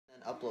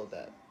upload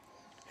that.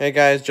 Hey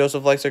guys,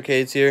 Joseph Likes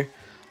Arcades here.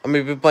 I'm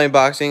gonna be playing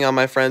boxing on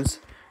my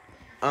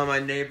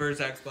neighbor's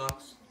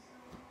Xbox.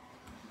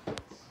 Okay.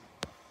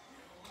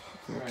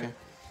 Alright.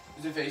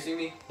 Is it facing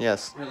me?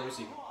 Yes. Here, let me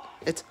see.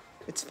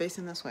 It's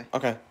facing this way.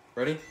 Okay,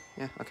 ready?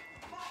 Yeah. Okay.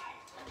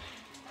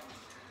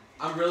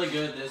 I'm really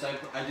good at this.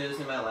 I did this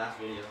in my last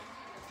video.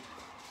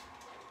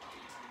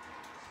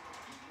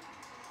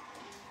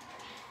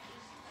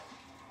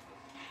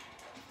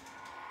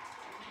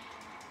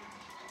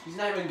 He's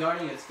not even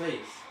guarding his face.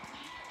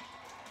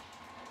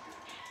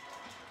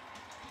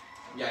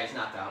 Yeah, he's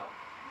knocked out.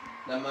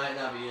 That might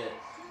not be it.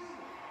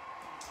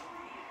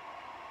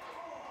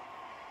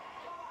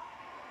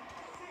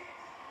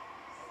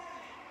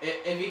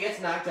 If he gets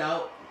knocked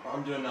out,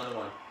 I'm doing another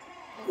one.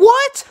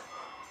 What?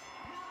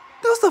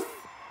 That was the.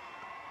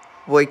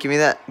 Wait, give me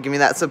that. Give me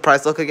that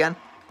surprise look again.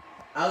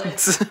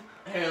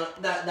 Here,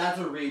 that's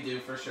a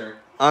redo for sure.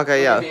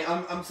 Okay, yeah. Me,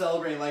 I'm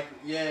celebrating like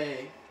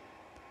yay.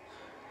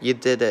 You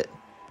did it.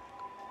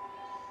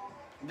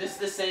 This is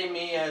the same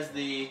me as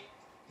the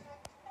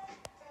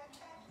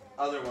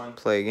other one.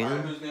 Play again.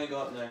 Alright, who's gonna go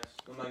up next?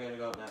 Who am I gonna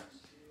go up next?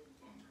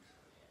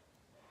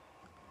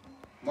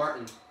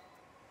 Martin.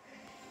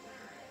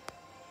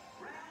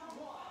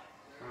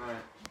 Alright.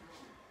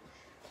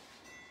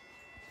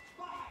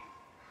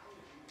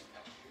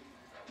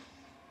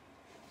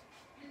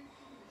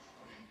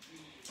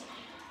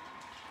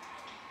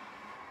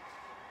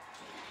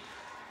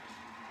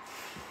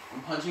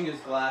 I'm punching his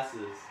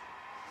glasses.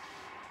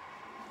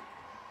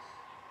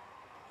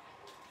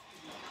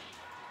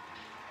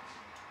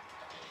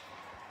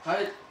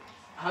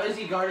 How does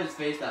he guard his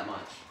face that much?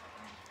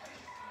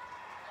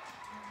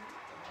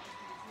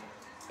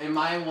 In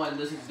my one,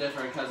 this is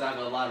different because I have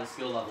a lot of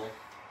skill level.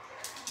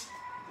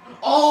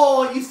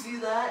 Oh, you see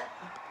that?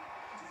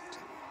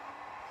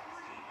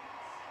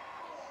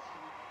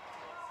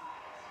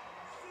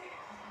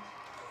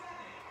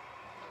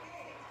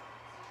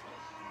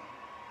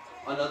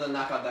 Another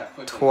knockout that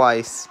quickly.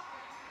 Twice.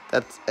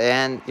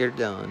 And you're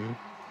done.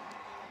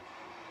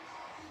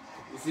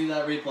 You see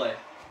that replay?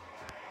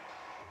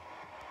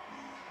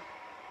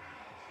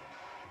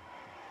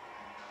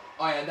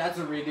 Oh yeah, that's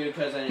a redo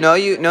because I. No,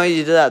 you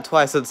did that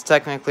twice. So it's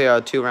technically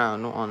a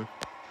 2-round one.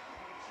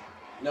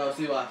 No,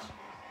 see, watch.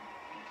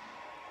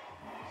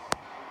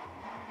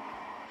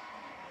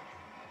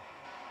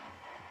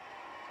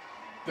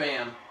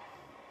 Bam.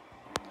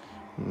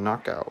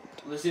 Knockout.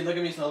 Let's see. Look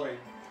at me celebrating.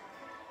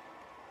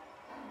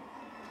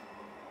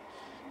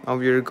 Oh,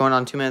 you're going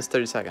on 2 minutes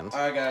 30 seconds.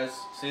 All right, guys.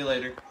 See you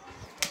later.